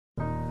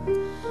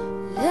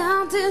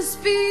this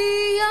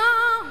be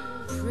our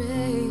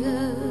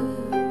prayer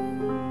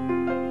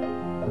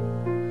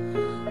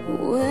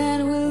when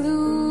we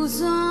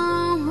lose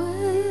our way.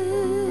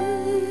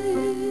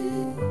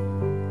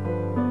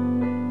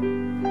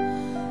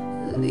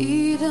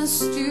 Lead us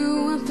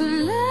to a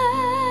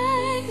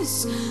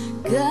place,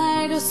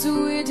 guide us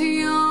with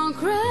your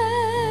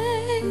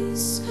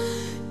grace.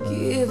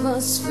 Give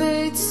us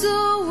faith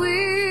so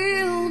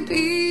we'll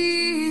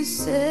be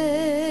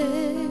safe.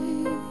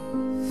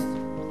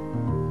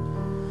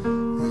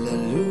 La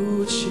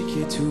luce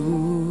che tu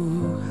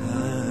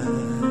hai,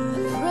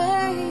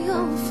 Pray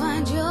you'll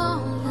find your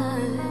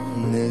light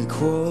nel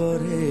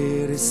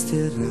cuore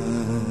resterà.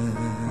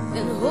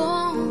 and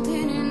hold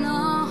it in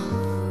our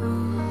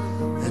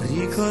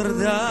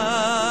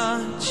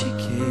Ricordarci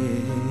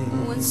che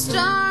when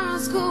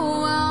stars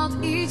go out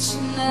each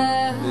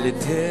night.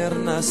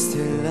 l'eterna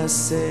stella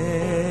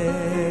sei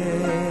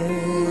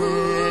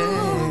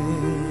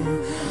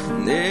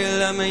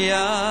nella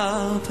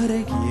mia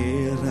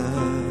preghiera.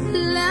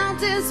 Let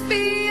this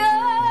be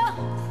your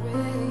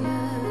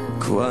prayer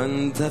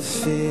Quanta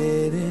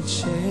fede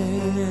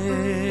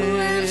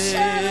when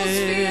shadows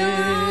feel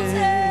c'è. our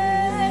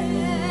day.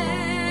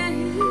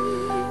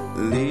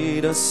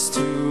 Lead us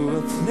to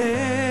a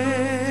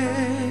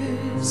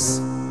place.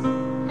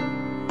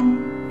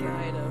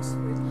 Guide us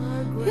with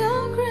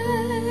Your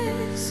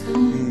grace,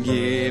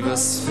 Give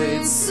us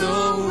faith so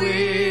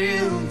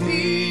we'll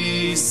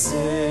be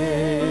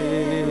saved.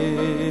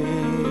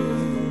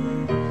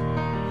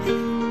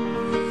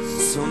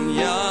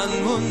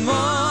 Sogniamo un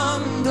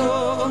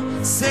mondo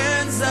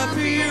senza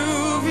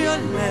più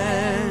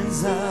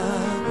violenza,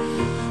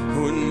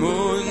 un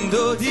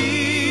mondo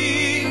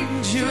di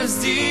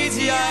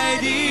giustizia e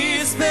di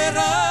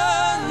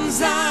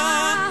speranza.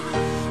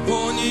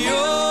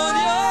 Ognuno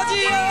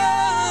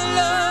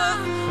odiola,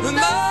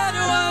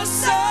 mano al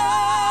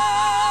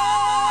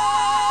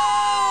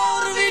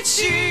sole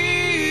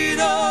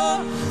vicino,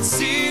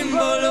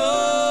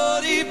 simbolo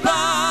di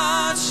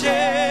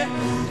pace,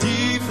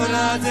 di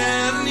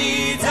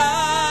fraternità.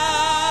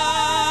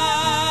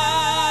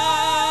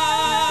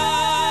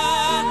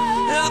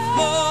 La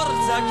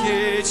forza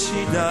che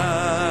ci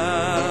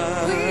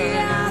dà we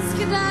ask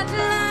that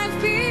life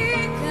be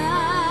il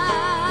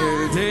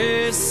kind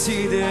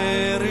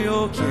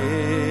desiderio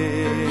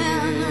che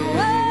and the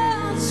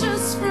world's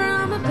just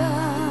from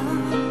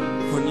above.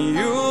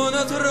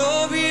 ognuno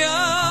trovi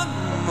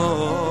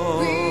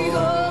amore We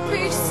hope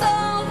each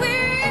soul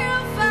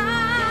will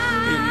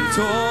find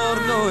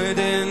intorno e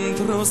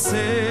dentro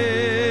sé.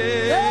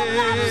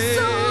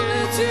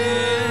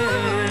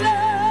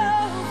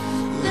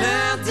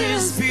 Let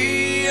this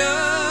be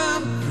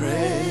a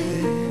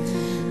prayer,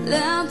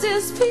 Let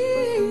this be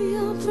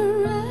your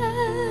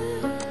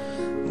prayer,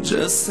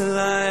 just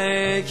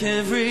like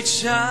every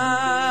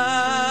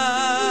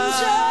child.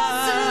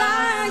 just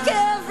like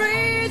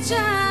every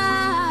child.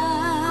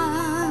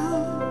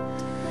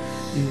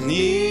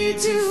 Need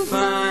to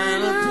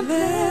find a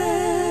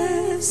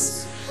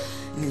place,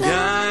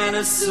 guide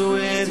us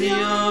with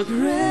your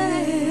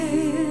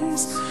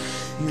grace.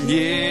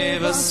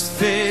 Give us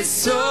faith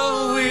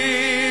so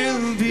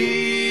we'll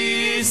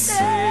be safe.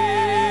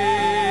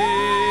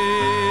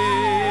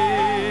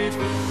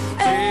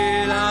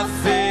 E la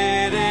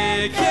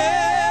fede che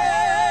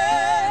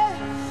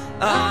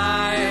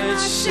hai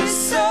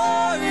sceso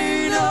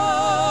in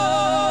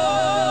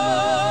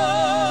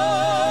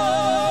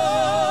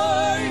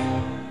noi,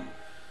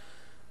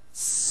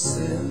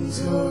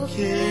 sento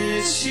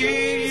che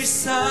ci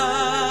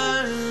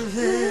salverà.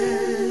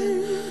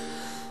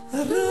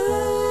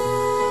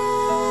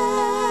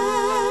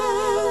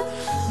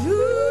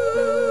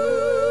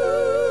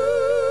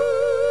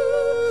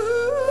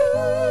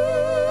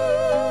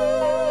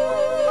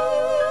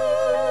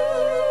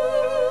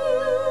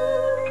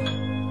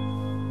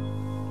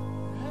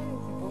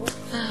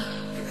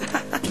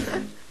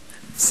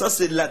 Ça,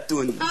 c'est de la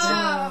toune.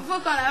 Ah, faut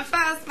qu'on la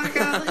fasse,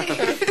 Marc-André.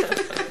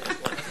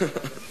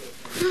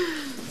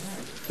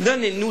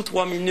 Donnez-nous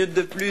 3 minutes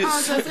de plus. Ah,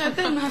 ça serait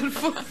tellement le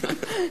fun.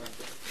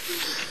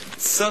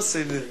 Ça,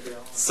 c'est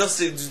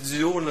du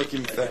duo là, qui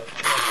me fait.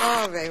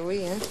 Ah, ben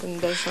oui, hein, c'est une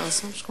belle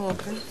chanson, je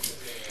comprends.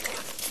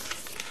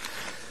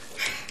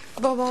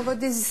 Bon, on va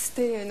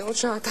désister un autre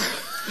chanteur.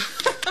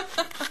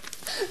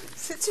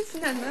 Sais-tu,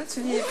 finalement,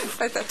 tu viens plus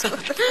faite à toi.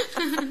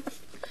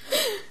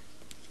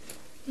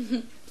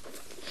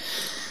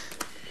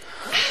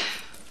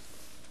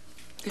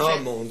 Oh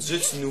mon Dieu,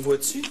 tu nous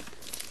vois-tu?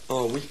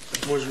 Ah oui,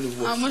 moi je nous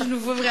vois. Ah, moi, je nous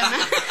vois vraiment.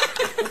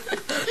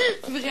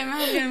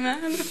 Vraiment, vraiment.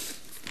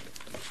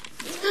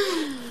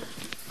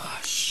 Ah,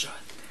 shot.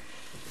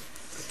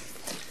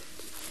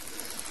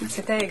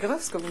 C'est ingrat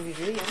ce que vous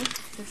vivez, hein?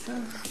 C'est ça.